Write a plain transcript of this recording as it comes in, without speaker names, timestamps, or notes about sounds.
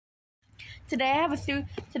Today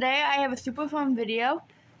I have a super fun video.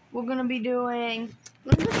 We're gonna be doing.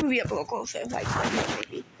 Let me just move you up a little closer, like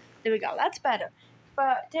maybe. There we go. That's better.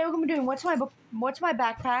 But today we're gonna be doing what's my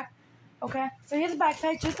backpack. Okay, so here's a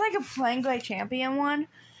backpack, just like a plain gray champion one.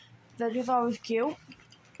 That just always cute.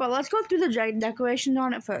 But let's go through the decorations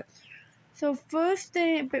on it first. So first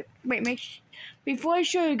thing, before I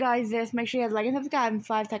show you guys this, make sure you like and subscribe in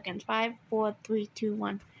 5 seconds. 5, 4, 3, 2,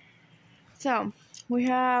 1. So we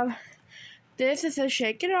have this. It says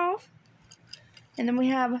 "Shake It Off," and then we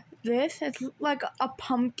have this. It's like a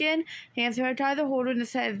pumpkin hand sanitizer holder, and it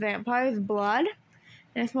says "Vampire's Blood,"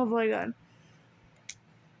 and it smells really good.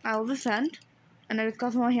 I love the scent, and I just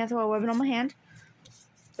got some on my hand, so I'll rub it on my hand.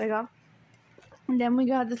 There you go. And then we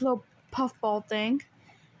got this little puffball thing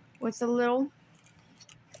with a little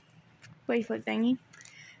bracelet thingy.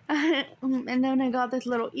 And then I got this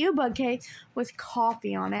little earbud case with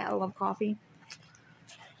coffee on it. I love coffee.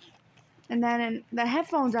 And then the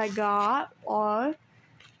headphones I got are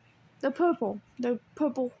the purple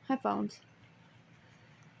headphones.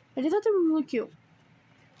 I just thought they were really cute.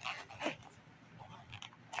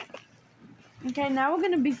 Okay, now we're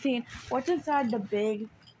going to be seeing what's inside the big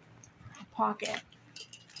pocket.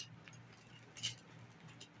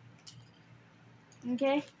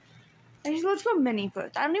 Okay, let's go mini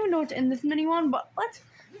first. I don't even know what's in this mini one, but let's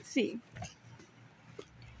see.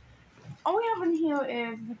 All we have in here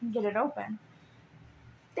is, if we can get it open.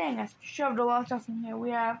 Dang, I shoved a lot of stuff in here.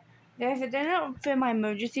 We have this. It didn't fit my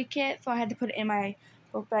emergency kit, so I had to put it in my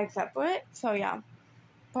book bag separate. So yeah,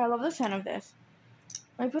 but I love the scent of this.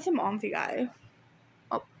 Let me put some on for you guys.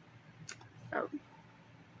 Oh.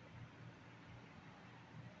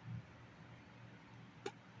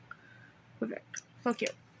 Perfect. So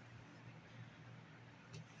cute.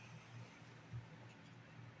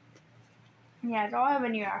 Yeah, that's all I have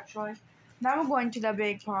in here actually. Now we're going to the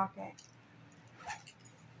big pocket.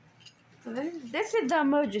 So this is the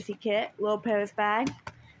emergency kit, little Paris bag.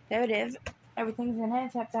 There it is. Everything's in it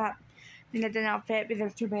except that thing that did not fit because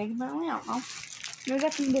it's too big, but I don't know. We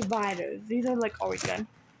got some dividers. These are like always good.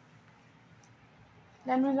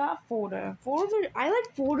 Then we got folder. I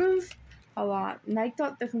like folders a lot, and I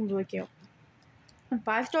thought this one was really cute. And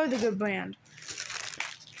 5-Star is a good brand.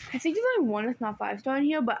 I think there's only one that's not 5-Star in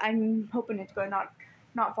here, but I'm hoping it's good,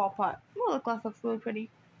 not fall apart. Oh, the glass looks really pretty.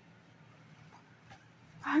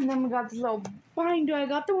 And then we got this little binder. I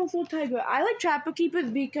got the one for Tiger. I like Trapper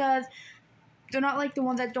Keepers because they're not like the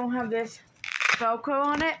ones that don't have this Velcro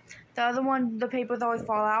on it. The other one, the papers always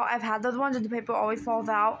fall out. I've had those ones and the paper always falls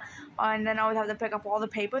out. And then I always have to pick up all the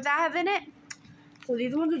papers I have in it. So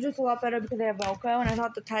these ones are just a lot better because they have Velcro. And I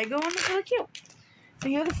thought the Tiger one was really cute. So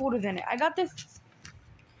here's the folders in it. I got this.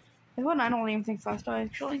 This one I don't even think 5-Star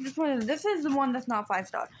actually. This is the one that's not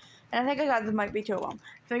 5-Star. And I think I got this might be 2 of them.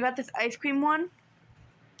 So I got this ice cream one.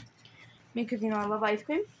 Because, you know, I love ice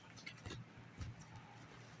cream.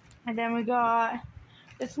 And then we got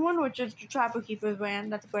this one, which is the Trapper Keepers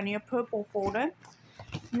brand. That's a purple folder.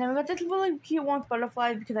 And then we got this really cute one,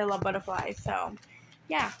 butterflies, because I love butterflies. So,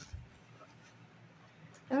 yeah.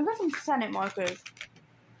 And we got some Senate markers.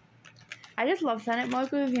 I just love Senate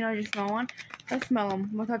markers, you know, just smell one. Let's smell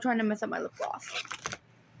them without trying to mess up my lip gloss.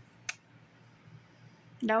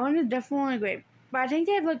 That one is definitely grape. But I think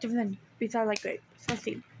they have like different things besides like grape. So let's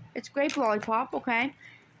see. It's grape lollipop, okay.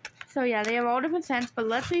 So yeah, they have all different scents, but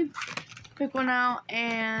let's pick one out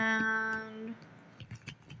and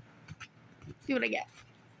see what I get.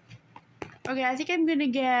 Okay, I think I'm gonna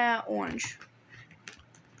get orange.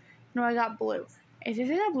 No, I got blue. Is this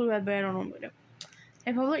a blue raspberry? I don't know what it is.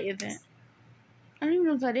 It probably isn't. I don't even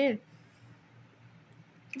know what that is.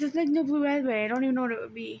 Just like no blue raspberry. I don't even know what it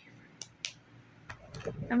would be.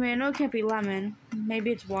 I mean, I know it can't be lemon.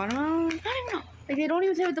 Maybe it's watermelon? I don't even know. Like, they don't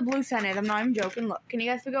even say what the blue scent is. I'm not even joking. Look, can you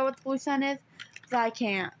guys figure out what the blue scent is? Because I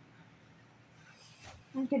can't.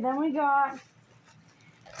 Okay, then we got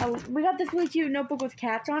this really cute notebook with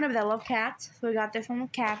cats on it, but I love cats. So we got this one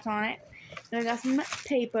with cats on it. Then we got some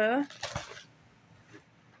paper.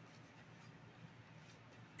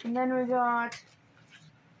 And then we got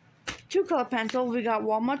 2 color pencils. We got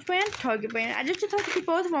Walmart brand, Target brand. I just decided to keep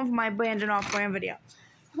both of them for my brand and off-brand video.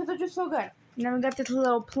 Because they're just so good. And then we got this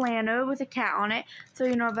little planner with a cat on it. So,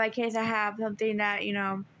 you know, if in case I have something that, you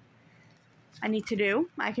know, I need to do,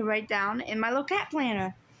 I can write down in my little cat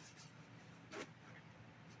planner.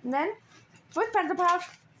 And then, with pencil pouch,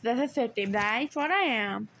 this is 50. That's what I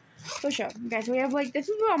am. For sure. Okay, so we have, like, this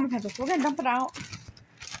is all my pencils. We're going to dump it out.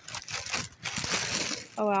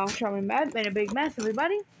 Oh, well, sorry, made a big mess,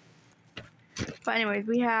 everybody. But anyways,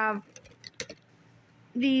 we have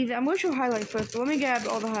these. I'm going to show highlights first, but let me grab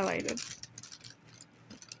all the highlighters.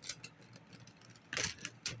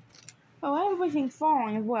 Oh, I have everything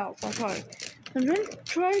falling as well, so sorry. I'm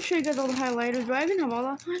trying to show you guys all the highlighters. Do I even have all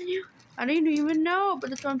that on you? I didn't even know, but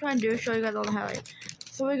that's what I'm trying to do, show you guys all the highlights.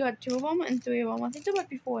 So we got 2 of them and 3 of them. I think there might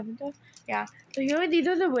be 4, isn't there? Yeah. So here, these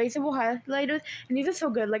are the erasable highlighters, and these are so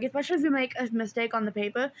good. Like, especially if you make a mistake on the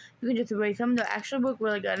paper, you can just erase them. They actually look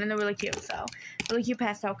really good, and they're really cute, so really cute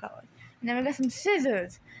pastel colors. And then we got some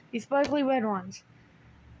scissors, these sparkly red ones.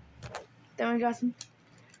 Then we got some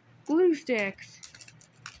glue sticks.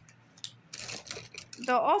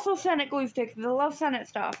 They're also Senate glue sticks. They love Senate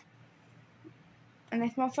stuff. And they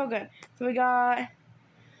smell so good. So we got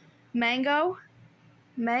mango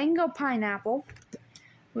pineapple.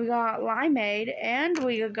 We got limeade, and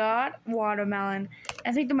we got watermelon.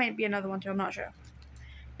 I think there might be another one too, I'm not sure.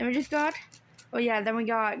 Then we just got, then we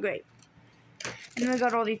got grape. And then we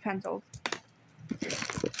got all these pencils.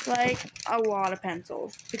 Like, a lot of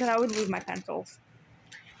pencils. Because I would lose my pencils.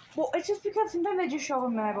 Well, it's just because sometimes I just shove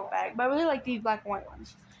them in my book bag. But I really like these black and white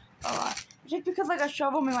ones a lot. Just because, like, I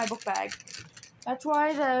shove them in my book bag. That's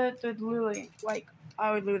why they're literally, like,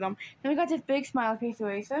 I would lose them. Then we got this big smiley face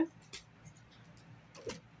eraser.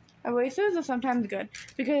 Erasers are sometimes good.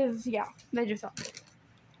 Because, yeah, they just help.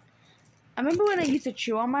 I remember when I used to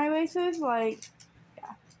chew on my erasers, like,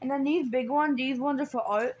 yeah. And then these big ones, these ones are for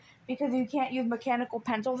art. Because you can't use mechanical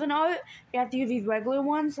pencils in art. You have to use these regular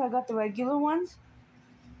ones. So I got the regular ones.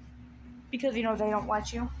 Because, you know, they don't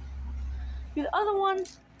let you. These other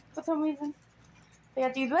ones, for some reason, they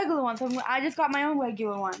got these regular ones. So I just got my own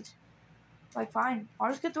regular ones. Like, fine.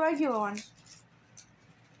 I'll just get the regular ones.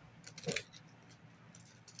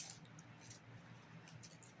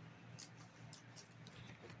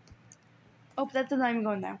 Oh, that's not even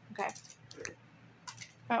going there. Okay.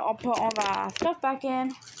 I'll put all the stuff back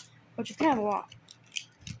in, which is kind of a lot.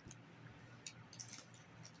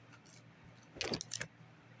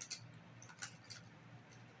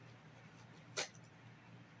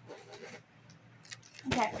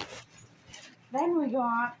 Okay. Then we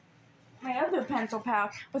got my other pencil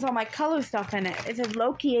pouch with all my color stuff in it. It says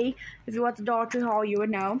low key. If you went to Dollar Tree Haul, you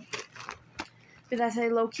would know. Because I say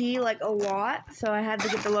low key like a lot, so I had to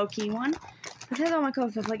get the low key one. It has all my color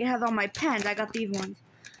stuff. Like, it has all my pens. I got these ones.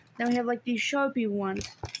 Then we have like these Sharpie ones.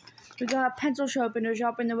 We got pencil sharpener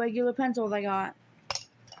sharpen the regular pencils I got.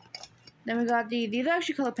 Then we got these are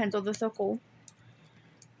actually color pencils. They're so cool.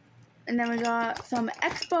 And then we got some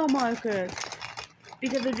Expo markers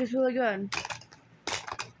because they're just really good.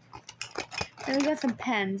 Then we got some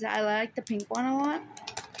pens. I like the pink one a lot.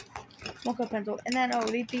 Mocha pencil. And then,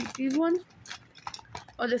 these ones.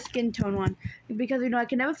 Or the skin tone one. Because, you know, I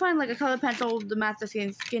can never find, like, a color pencil to match the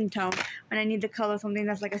skin tone when I need to color something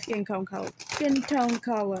that's, like, a skin tone color. Skin tone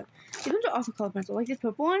color. These ones are also color pencils. Like this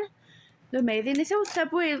purple one. They're amazing. They sell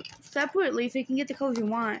separately so you can get the colors you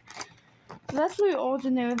want. So that's really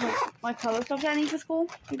ordinary, like, my color stuff that I need for school.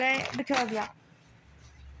 Okay? Because, yeah.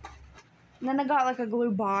 And then I got, like, a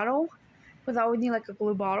glue bottle. Because I always need, like, a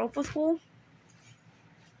glue bottle for school.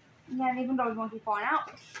 And then even though it's going to keep falling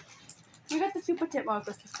out. We got the super tip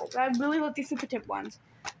markers for school. But I really like these super tip ones.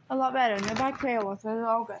 A lot better. And they're by Crayola, so they're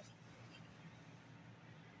all good.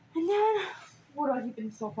 And then, what do I keep in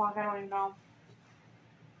the soap box? I don't even know.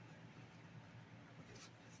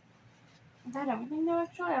 Is that everything there,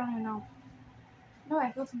 actually? I don't even know. No,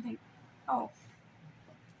 I feel something. Oh.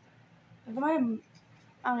 I don't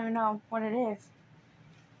even know what it is.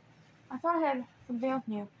 I thought I had something else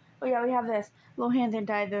new. Oh yeah, we have this little hand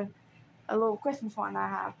sanitizer. A little Christmas one I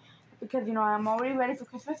have. Because, you know, I'm already ready for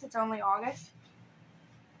Christmas. It's only August.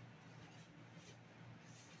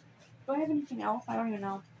 Do I have anything else? I don't even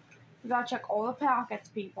know. We gotta check all the packets,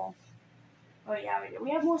 people. Oh yeah, we do. We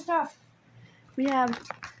have more stuff. We have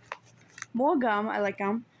more gum. I like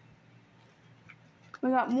gum. We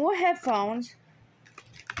got more headphones.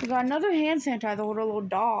 We got another hand sanitizer with a little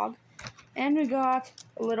dog. And we got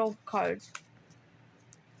little cards.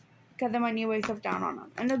 Because I might need to write stuff down on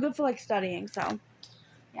them. And they're good for, like, studying, so.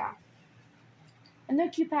 Yeah. And they're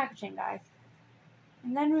cute packaging, guys.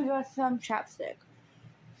 And then we got some chapstick.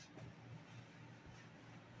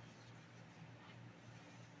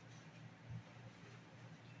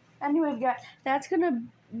 Anyways, guys, that's gonna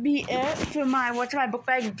be it for my What's My Book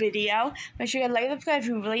Bag video. Make sure you like and subscribe if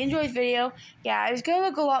you really enjoyed this video. Yeah, it's gonna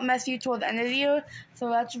look a lot messy toward the end of the year, so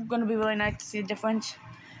that's gonna be really nice to see the difference.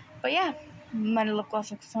 But yeah, my lip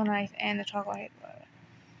gloss looks so nice, and the chocolate.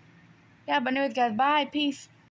 Yeah, but anyways, guys, bye, peace.